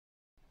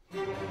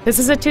This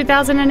is a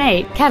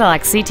 2008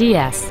 Cadillac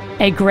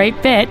CTS, a great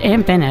fit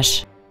and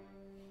finish.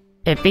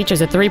 It features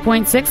a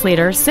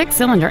 3.6-liter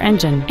 6-cylinder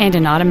engine and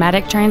an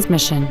automatic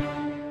transmission.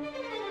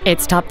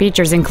 Its top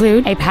features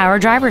include a power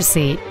driver's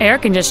seat, air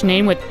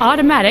conditioning with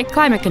automatic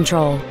climate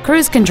control,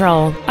 cruise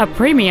control, a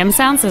premium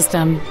sound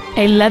system,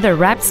 a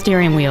leather-wrapped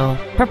steering wheel,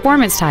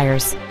 performance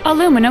tires,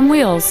 aluminum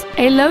wheels,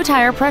 a low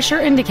tire pressure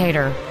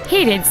indicator,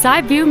 heated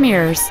side view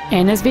mirrors,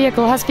 and this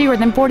vehicle has fewer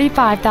than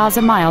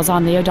 45,000 miles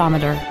on the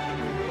odometer.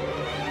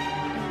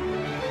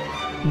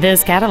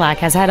 This Cadillac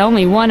has had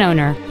only one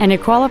owner, and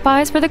it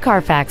qualifies for the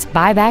Carfax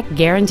buyback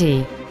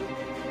guarantee.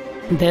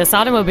 This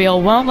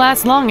automobile won't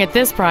last long at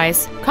this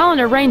price. Call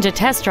and arrange a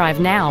test drive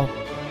now.